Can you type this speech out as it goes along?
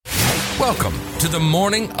Welcome to the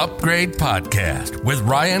Morning Upgrade Podcast with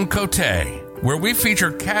Ryan Cote, where we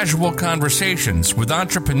feature casual conversations with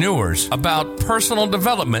entrepreneurs about personal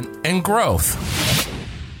development and growth.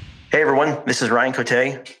 Hey everyone, this is Ryan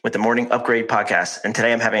Cote with the Morning Upgrade Podcast, and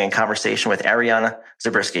today I'm having a conversation with Arianna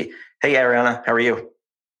Zabriskie. Hey Arianna, how are you?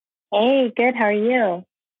 Hey, good. How are you?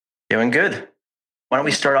 Doing good. Why don't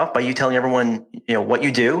we start off by you telling everyone, what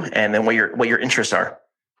you do and then what your interests are?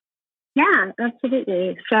 Yeah,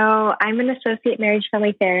 absolutely. So I'm an associate marriage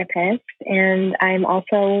family therapist, and I'm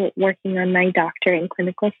also working on my doctorate in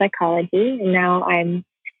clinical psychology. And now I'm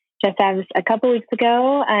just as a couple weeks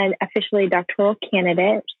ago, an officially doctoral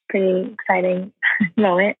candidate, which is a pretty exciting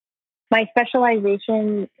moment. My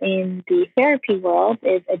specialization in the therapy world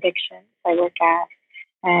is addiction. I work at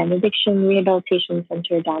an addiction rehabilitation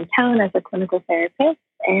center downtown as a clinical therapist,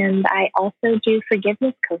 and I also do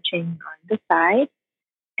forgiveness coaching on the side.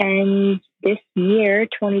 And this year,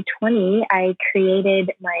 2020, I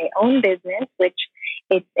created my own business, which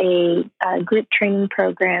it's a group training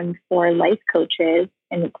program for life coaches,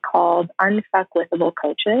 and it's called Unfuckwithable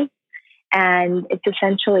Coaches. And it's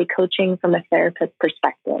essentially coaching from a therapist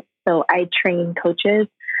perspective. So I train coaches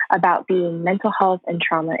about being mental health and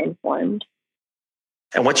trauma informed.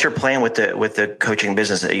 And what's your plan with the coaching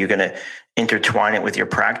business? Are you going to intertwine it with your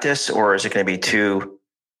practice, or is it going to be two,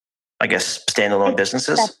 standalone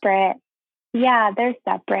businesses? Separate. Yeah, they're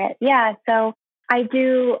separate. Yeah. So I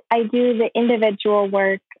do the individual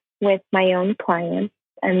work with my own clients,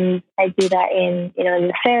 and I do that in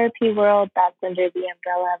the therapy world. That's under the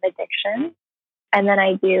umbrella of addiction. And then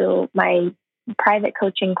I do my private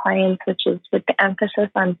coaching clients, which is with the emphasis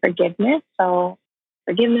on forgiveness. So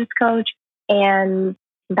forgiveness coach, and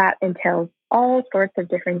that entails all sorts of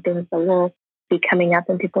different things that will be coming up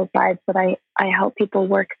in people's lives that I help people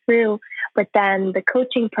work through. But then the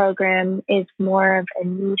coaching program is more of a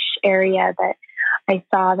niche area that I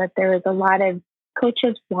saw that there was a lot of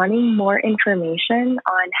coaches wanting more information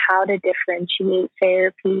on how to differentiate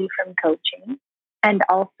therapy from coaching, and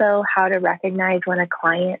also how to recognize when a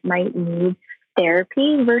client might need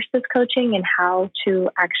therapy versus coaching, and how to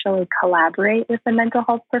actually collaborate with a mental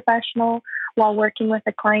health professional while working with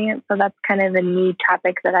a client. So that's kind of a new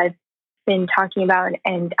topic that I've been talking about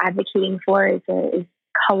and advocating for is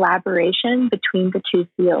collaboration between the two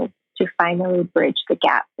fields to finally bridge the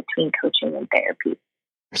gap between coaching and therapy.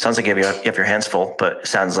 Sounds like you have your hands full, but it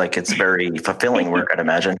sounds like it's very fulfilling work, I'd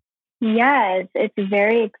imagine. Yes, it's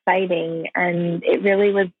very exciting. And it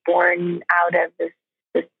really was born out of this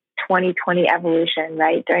 2020 evolution,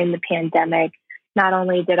 right? During the pandemic, not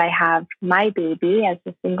only did I have my baby as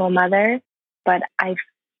a single mother, but I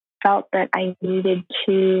felt that I needed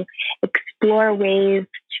to explore ways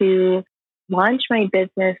to launch my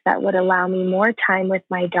business that would allow me more time with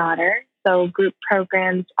my daughter. So group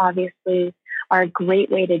programs obviously are a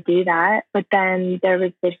great way to do that. But then there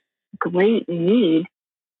was this great need.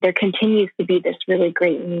 There continues to be this really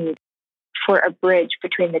great need for a bridge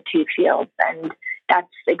between the two fields. And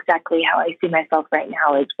that's exactly how I see myself right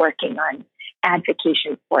now, is working on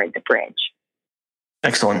advocacy for the bridge.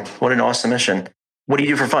 Excellent. What an awesome mission. What do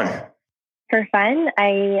you do for fun? For fun,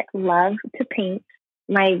 I love to paint.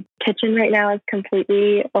 My kitchen right now is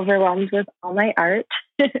completely overwhelmed with all my art.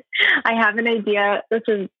 I have an idea. This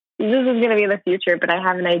is going to be the future, but I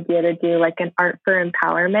have an idea to do like an art for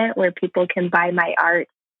empowerment where people can buy my art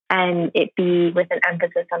and it be with an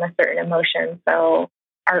emphasis on a certain emotion. So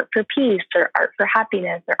art for peace, or art for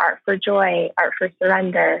happiness, or art for joy, art for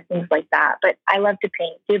surrender, things like that. But I love to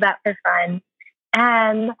paint, do that for fun.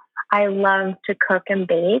 And I love to cook and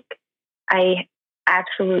bake. I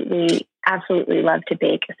absolutely love to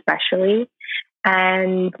bake, especially.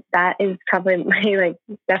 And that is probably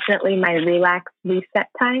definitely my relax reset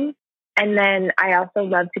time. And then I also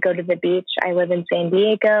love to go to the beach. I live in San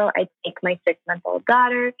Diego. I take my 6-month-old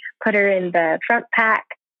daughter, put her in the front pack,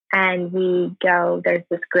 and we go. There's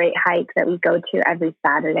this great hike that we go to every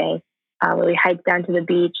Saturday where we hike down to the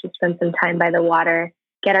beach and spend some time by the water,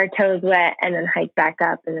 get our toes wet, and then hike back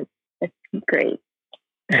up. And it's great.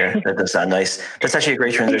 Yeah, that does sound nice. That's actually a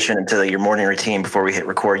great transition into your morning routine. Before we hit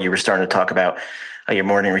record, you were starting to talk about your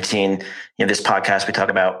morning routine. This podcast, we talk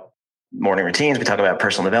about morning routines. We talk about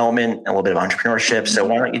personal development, a little bit of entrepreneurship. So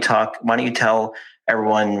why don't you tell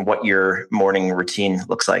everyone what your morning routine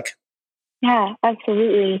looks like? Yeah,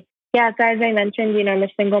 absolutely. Yeah, so as I mentioned, I'm a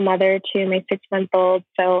single mother to my 6-month-old.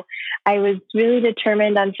 So I was really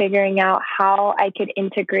determined on figuring out how I could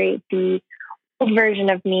integrate the old version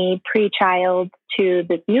of me pre-child to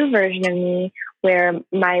this new version of me where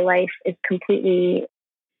my life is completely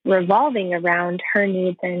revolving around her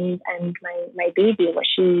needs and my baby, what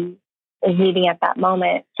she is needing at that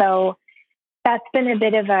moment. So that's been a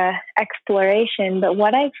bit of a exploration. But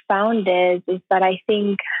what I've found is that I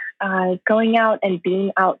think going out and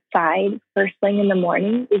being outside first thing in the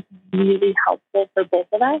morning is really helpful for both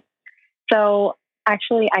of us. So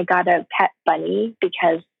actually, I got a pet bunny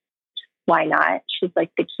because why not? She's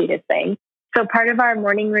like the cutest thing. So part of our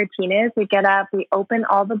morning routine is we get up, we open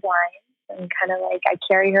all the blinds, and kind of like I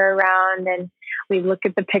carry her around and we look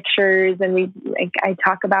at the pictures and I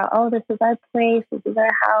talk about, oh, this is our place, this is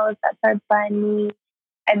our house, that's our bunny.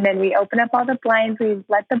 And then we open up all the blinds, we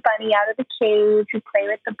let the bunny out of the cage, we play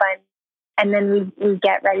with the bunny. And then we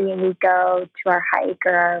get ready and we go to our hike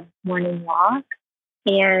or our morning walk.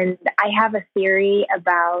 And I have a theory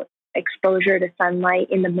about exposure to sunlight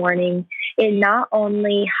in the morning. It not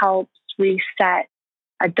only helps reset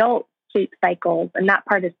adult sleep cycles, and that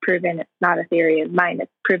part is proven. It's not a theory of mine.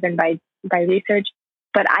 It's proven by research.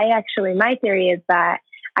 But my theory is that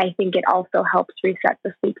I think it also helps reset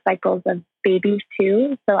the sleep cycles of babies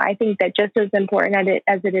too. So I think that just as important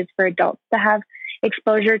as it is for adults to have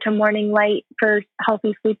exposure to morning light for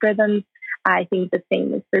healthy sleep rhythms, I think the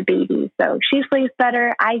same is for babies. So she sleeps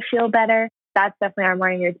better. I feel better. That's definitely our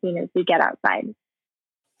morning routine as we get outside.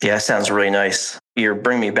 Yeah, sounds really nice. You're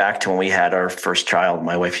bringing me back to when we had our first child.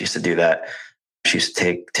 My wife used to do that. She used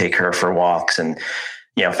to take her for walks, and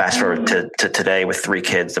fast forward to today with 3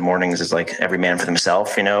 kids, the mornings is like every man for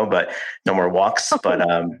themselves, but no more walks. But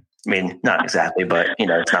not exactly, but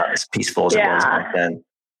it's not as peaceful as it was back then.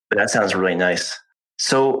 But that sounds really nice.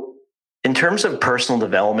 So in terms of personal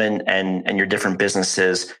development and your different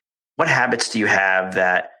businesses, what habits do you have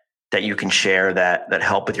that you can share that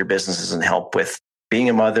help with your businesses and help with being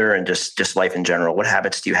a mother and just life in general? What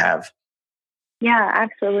habits do you have? Yeah,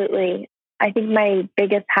 absolutely. I think my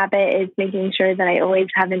biggest habit is making sure that I always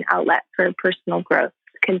have an outlet for personal growth,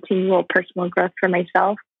 continual personal growth for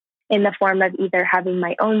myself in the form of either having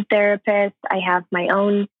my own therapist, I have my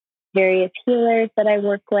own various healers that I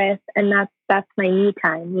work with, and that's my me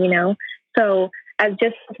time, So as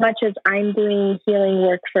much as I'm doing healing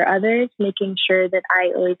work for others, making sure that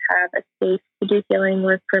I always have a space to do healing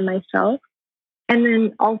work for myself. And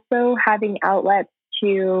then also having outlets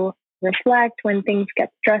to reflect when things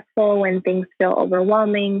get stressful, when things feel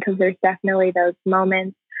overwhelming, because there's definitely those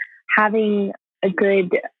moments. Having a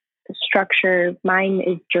good structure, mine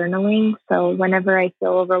is journaling. So whenever I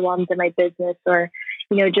feel overwhelmed in my business or,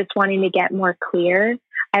 just wanting to get more clear,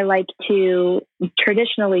 I like to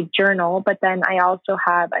traditionally journal, but then I also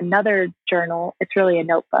have another journal. It's really a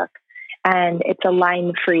notebook and it's a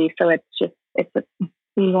line free. So it's an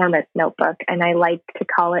enormous notebook. And I like to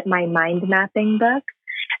call it my mind mapping book.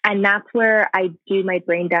 And that's where I do my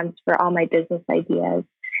brain dumps for all my business ideas.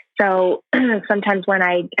 So sometimes when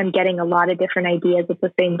I am getting a lot of different ideas at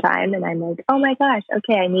the same time, and I'm like, oh my gosh,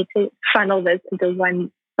 okay, I need to funnel this into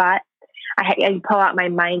one spot. I pull out my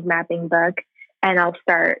mind mapping book and I'll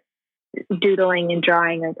start doodling and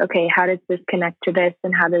drawing like, okay, how does this connect to this?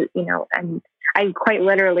 And how does, and I quite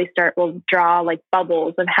literally will draw like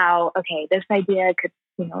bubbles of how, okay, this idea could,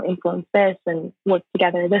 influence this and work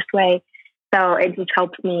together this way. So it just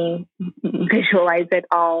helps me visualize it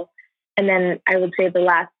all. And then I would say the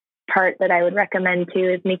last part that I would recommend too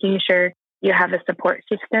is making sure you have a support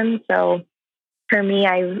system. So for me,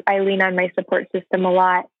 I lean on my support system a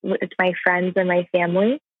lot with my friends and my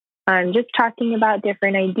family. Just talking about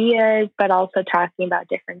different ideas, but also talking about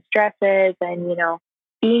different stresses and,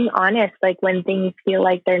 being honest, like when things feel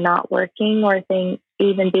like they're not working or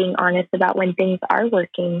even being honest about when things are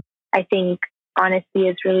working. I think honesty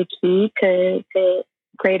is really key to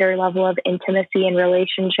greater level of intimacy in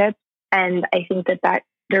relationships. And I think that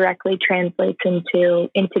directly translates into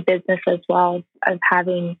business as well, of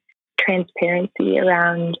having transparency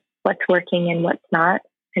around what's working and what's not.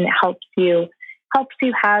 And it helps you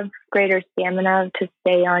have greater stamina to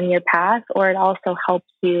stay on your path, or it also helps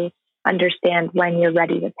you understand when you're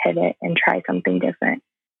ready to pivot and try something different.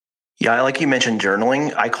 Yeah, like you mentioned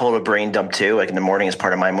journaling. I call it a brain dump too. Like in the morning as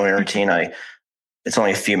part of my morning routine, it's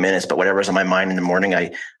only a few minutes, but whatever's on my mind in the morning, I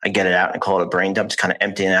get it out and call it a brain dump, just kind of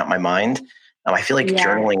emptying out my mind. I feel like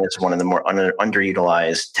journaling is one of the more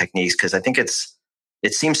underutilized techniques because I think it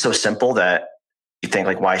seems so simple that you think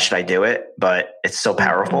like, why should I do it? But it's so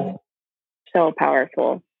powerful. So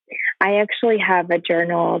powerful. I actually have a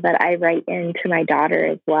journal that I write into my daughter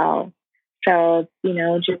as well. So,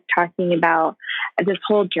 just talking about this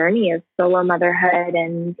whole journey of solo motherhood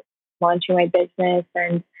and launching my business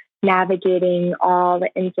and navigating all the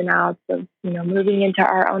ins and outs of, moving into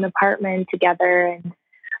our own apartment together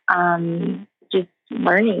and just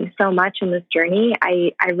learning so much in this journey.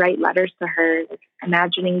 I write letters to her,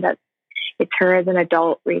 imagining that it's her as an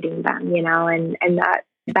adult reading them, and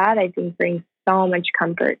that I think brings so much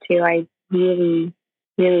comfort too. I really,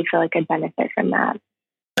 really feel like I'd benefit from that.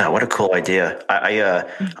 Oh, what a cool idea.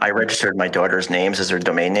 I registered my daughter's names as their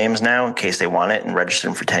domain names now in case they want it and register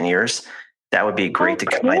them for 10 years. That would be great to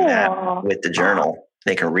combine that with the journal.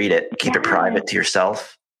 They can read it, keep it private to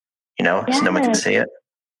yourself, so no one can see it.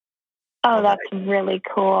 Oh, that's really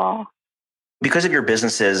cool. Because of your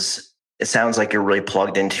businesses, it sounds like you're really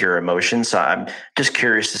plugged into your emotions. So I'm just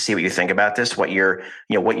curious to see what you think about this, what your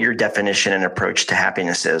definition and approach to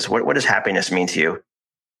happiness is. What does happiness mean to you?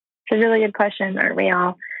 It's a really good question. Aren't we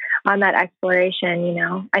all on that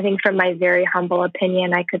exploration? I think from my very humble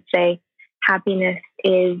opinion, I could say happiness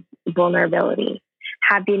is vulnerability.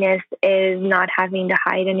 Happiness is not having to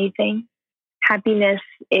hide anything. Happiness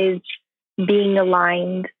is being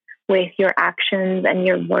aligned with your actions and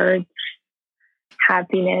your words.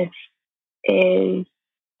 Happiness is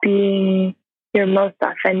being your most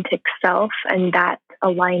authentic self, and that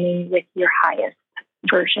aligning with your highest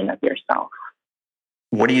version of yourself.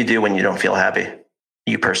 What do you do when you don't feel happy,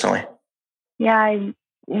 you personally? Yeah, in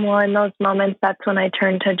those moments, that's when I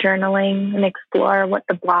turn to journaling and explore what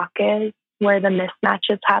the block is, where the mismatch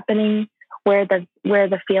is happening, where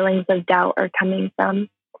the feelings of doubt are coming from.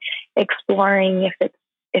 Exploring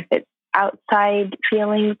if it's outside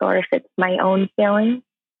feelings or if it's my own feelings.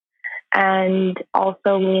 And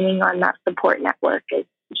also leaning on that support network is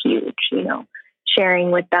huge,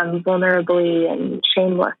 sharing with them vulnerably and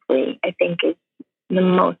shamelessly, I think is the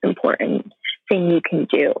most important thing you can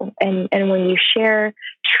do. And when you share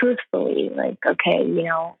truthfully, like, okay,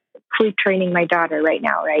 sleep training my daughter right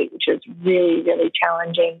now, right? Which is really, really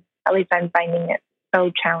challenging. At least I'm finding it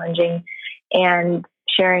so challenging. And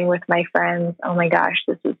sharing with my friends, oh my gosh,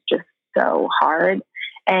 this is just so hard.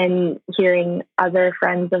 And hearing other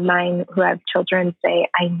friends of mine who have children say,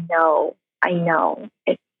 I know,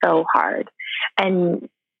 it's so hard. And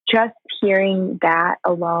just hearing that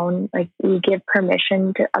alone, like, you give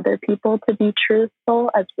permission to other people to be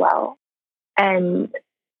truthful as well. And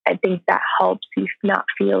I think that helps you not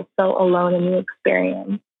feel so alone in the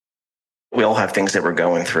experience. We all have things that we're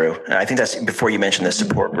going through. And I think that's, before you mentioned the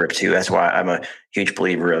support group too, that's why I'm a huge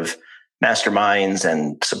believer of masterminds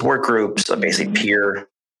and support groups, basically peer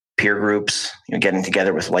groups, getting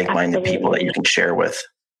together with like-minded people that you can share with.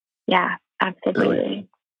 Yeah, absolutely. Really.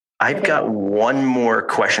 I've got one more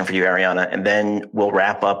question for you, Arianna, and then we'll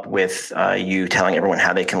wrap up with you telling everyone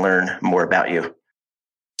how they can learn more about you.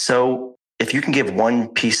 So if you can give one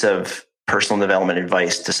piece of personal development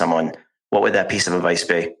advice to someone, what would that piece of advice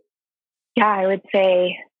be? Yeah, I would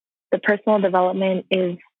say the personal development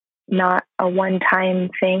is not a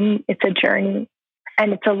one-time thing. It's a journey,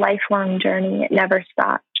 and it's a lifelong journey. It never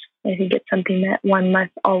stops. I think it's something that one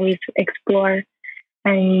must always explore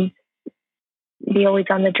and be always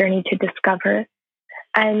on the journey to discover.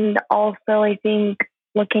 And also, I think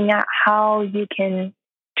looking at how you can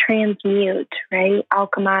transmute, right?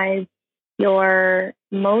 Alchemize your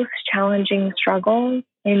most challenging struggles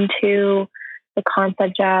into the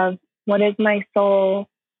concept of what is my soul,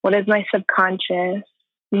 what is my subconscious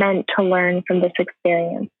meant to learn from this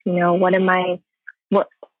experience?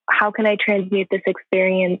 How can I transmute this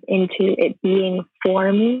experience into it being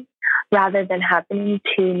for me rather than happening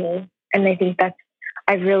to me? And I think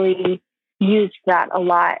I've really used that a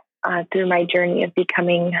lot through my journey of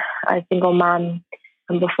becoming a single mom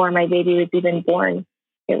before my baby was even born.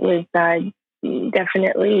 It was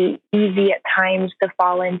definitely easy at times to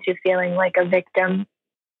fall into feeling like a victim.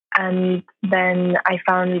 And then I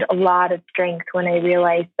found a lot of strength when I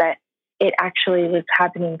realized that it actually was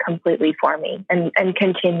happening completely for me and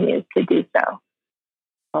continues to do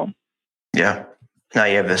so. Yeah. Now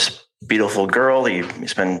you have this beautiful girl that you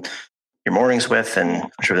spend your mornings with, and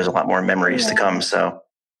I'm sure there's a lot more memories to come. So,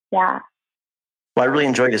 yeah. Well, I really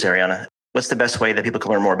enjoyed this, Arianna. What's the best way that people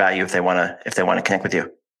can learn more about you if they want to connect with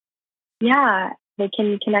you? Yeah, they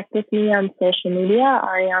can connect with me on social media,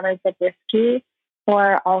 Arianna Zabriskie,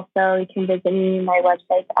 or also you can visit me. My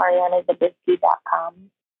website,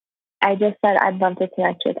 ariannazabriskie.com. I just said I'd love to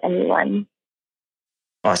connect with anyone.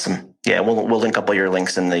 Awesome. Yeah, we'll link up all your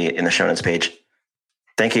links in the show notes page.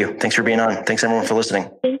 Thank you. Thanks for being on. Thanks everyone for listening.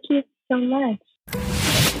 Thank you so much.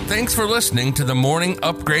 Thanks for listening to the Morning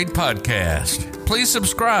Upgrade Podcast. Please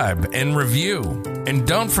subscribe and review. And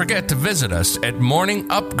don't forget to visit us at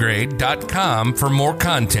morningupgrade.com for more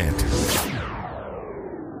content.